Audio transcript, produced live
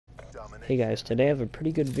Hey guys, today I have a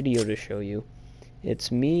pretty good video to show you.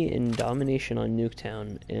 It's me in domination on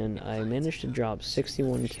Nuketown, and I managed to drop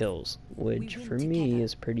 61 kills, which for me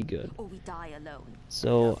is pretty good.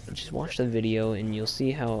 So just watch the video and you'll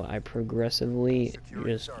see how I progressively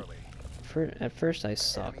at first I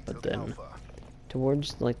suck, but then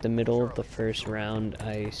towards like the middle of the first round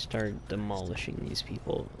I start demolishing these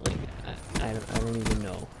people. Like I don't even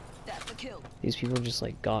know. These people just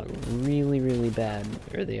like got really bad,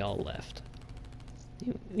 or they all left.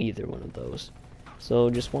 Either one of those.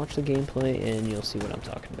 So just watch the gameplay and you'll see what I'm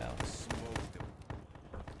talking about.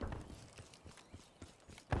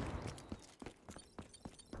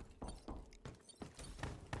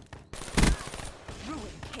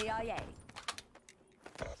 Ruin KIA.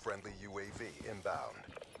 Friendly UAV inbound.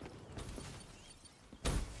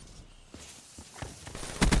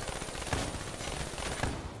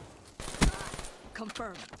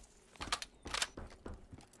 Confirmed.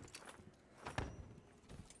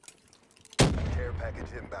 Care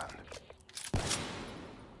package inbound.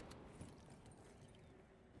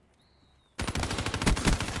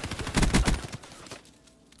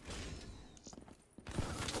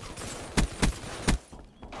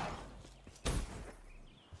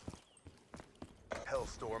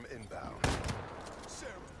 Hellstorm inbound.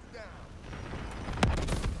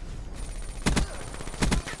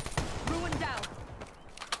 Ruin down.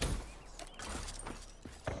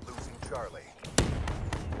 Losing Charlie.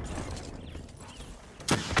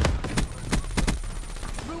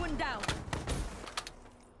 Ruin down.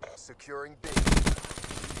 Securing B.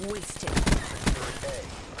 Wasted. Securing A.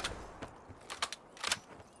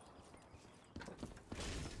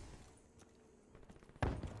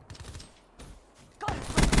 Got it.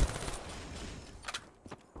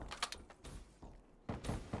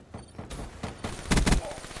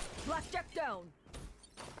 Blackjack down.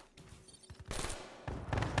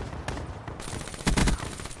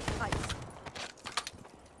 Ice.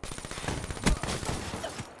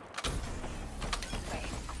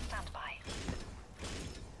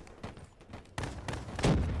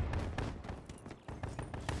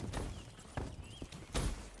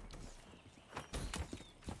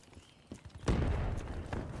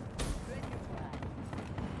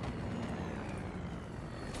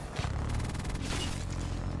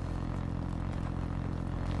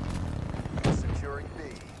 Securing B.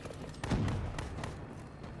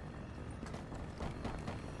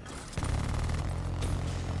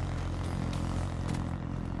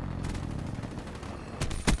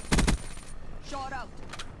 Shot out.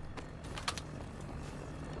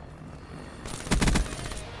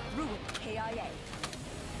 Ruin KIA.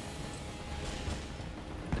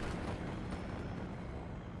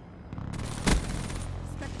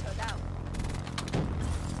 Spectre down.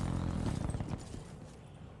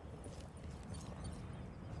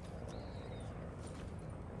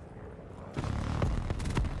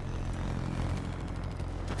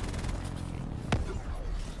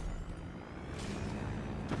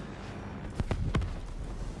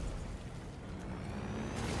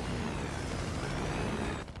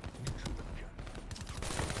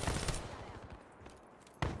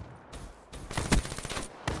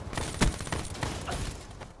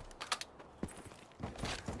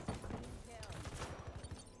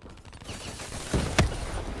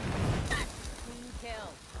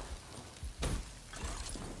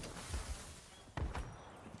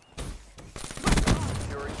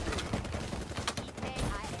 Securing B.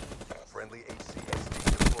 Friendly HCXD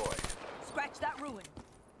deployed. Scratch that ruin.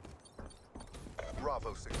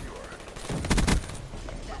 Bravo secure.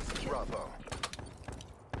 Bravo.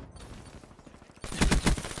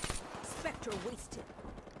 Spectre wasted.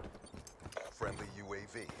 Friendly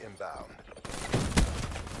UAV inbound.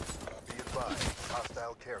 Be advised,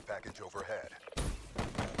 hostile care package overhead.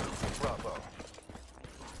 Bravo.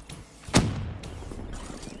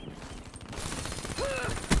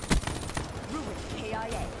 Ruin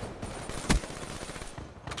KIA.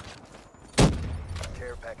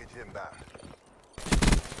 Care package inbound.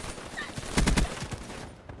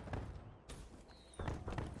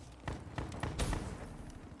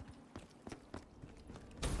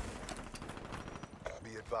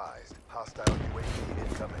 Be advised, hostile UAV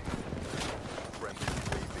incoming. Friendly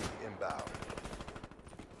UAV inbound.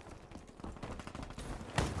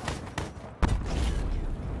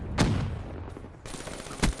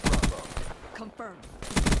 Bravo. Confirmed.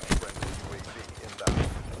 Friendly UAV inbound.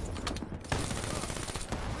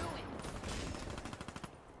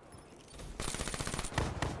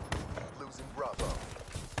 Losing Bravo.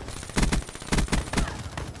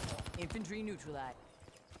 Infantry neutralized.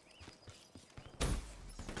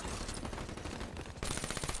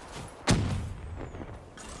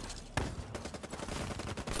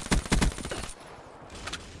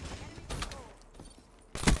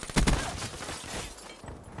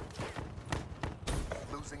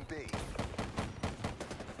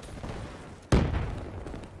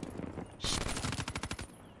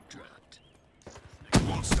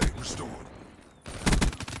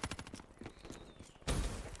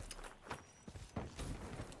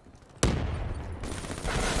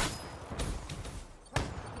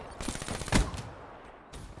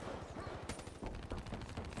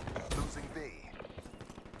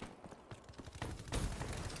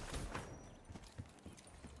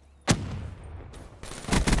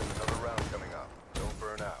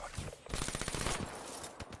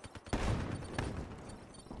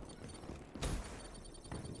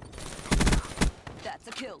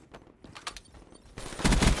 kill.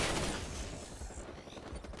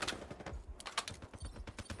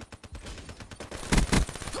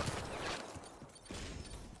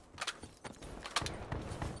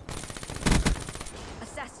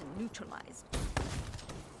 Assassin neutralized.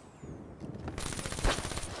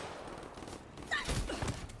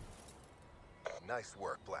 Nice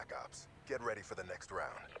work, Black Ops. Get ready for the next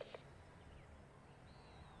round.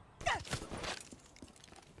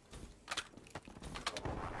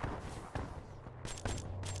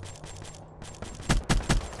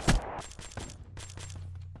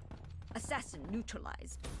 Assassin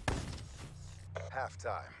neutralized.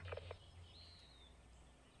 Halftime.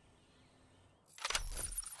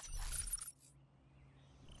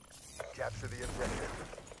 Capture the objective.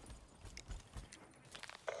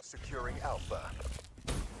 Securing Alpha.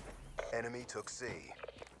 Enemy took C.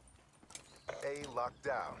 A locked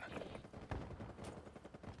down.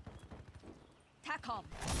 TACOM.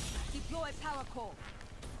 Deploy power core.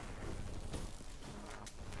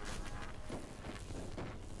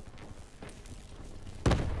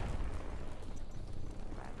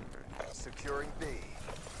 Securing B.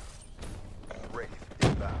 Wraith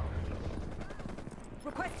inbound.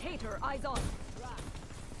 Request hater, eyes on.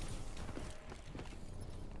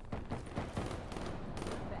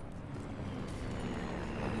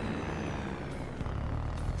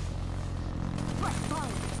 Threat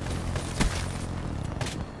bound.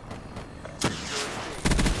 Securing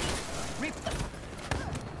B. Rip.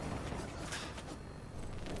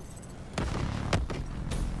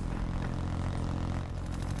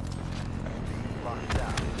 Locked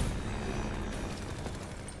down.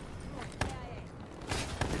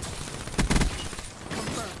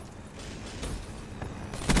 Confirmed.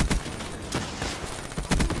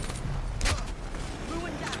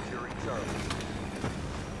 Ruin down. Securing Charlie.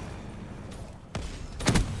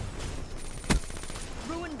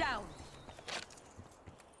 Ruin down.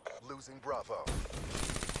 Losing Bravo.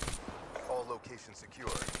 All locations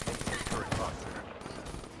secure. Maintain current posture.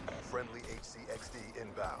 Friendly HCXD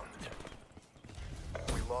inbound.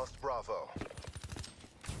 We lost Bravo.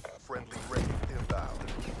 Friendly Wraith inbound.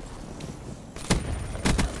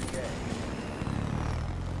 A.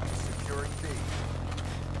 Securing B.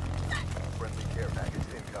 Friendly care package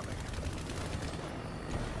incoming.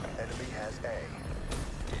 Enemy has A.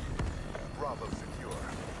 Bravo secure.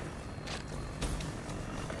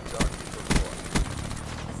 Dark deployed.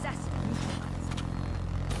 Assassin neutralized.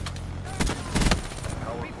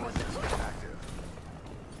 Power core system active.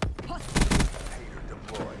 Hostile. Hater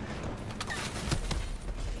deployed.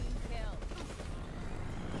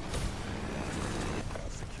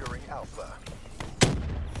 Securing Alpha.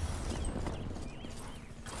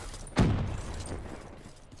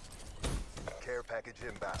 Care package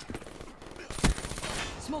inbound.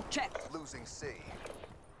 Smoke check. Losing C.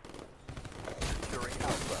 Securing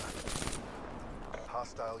Alpha.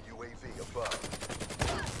 Hostile UAV above.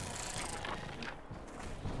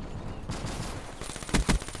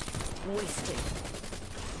 Wasted.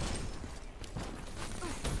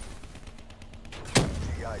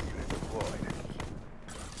 GI unit deployed.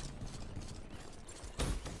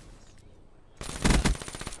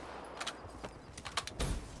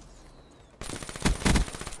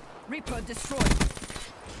 Reaper destroyed.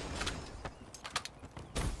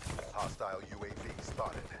 Hostile UAV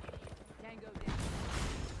spotted. Tango down.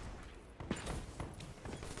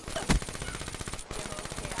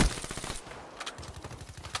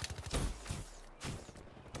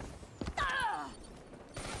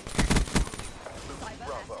 Losing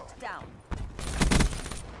Bravo. Down.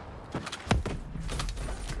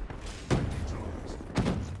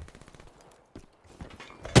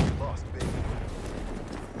 Lost B.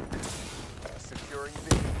 Securing B.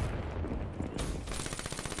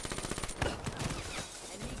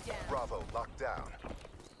 Enemy down. Bravo locked down.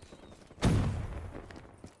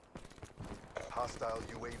 Hostile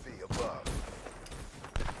UAV above.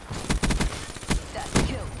 That's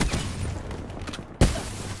kill.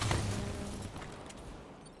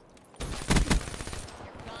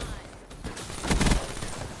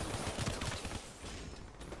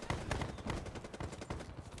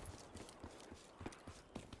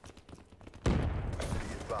 Be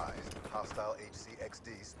advised, hostile HCXD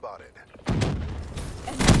spotted.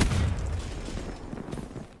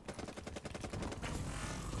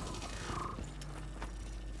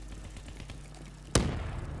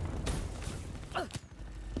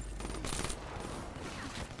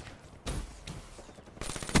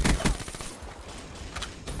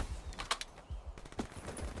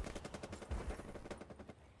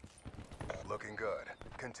 Looking good.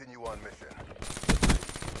 Continue on mission.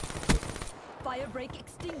 Fire break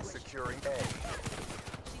extinguished. Securing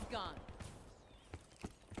A. gone.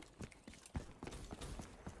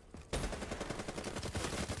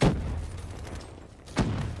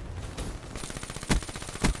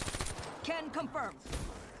 Can confirm.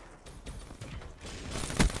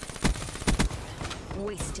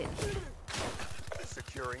 Wasted.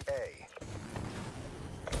 Securing A.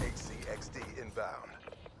 HCXD inbound.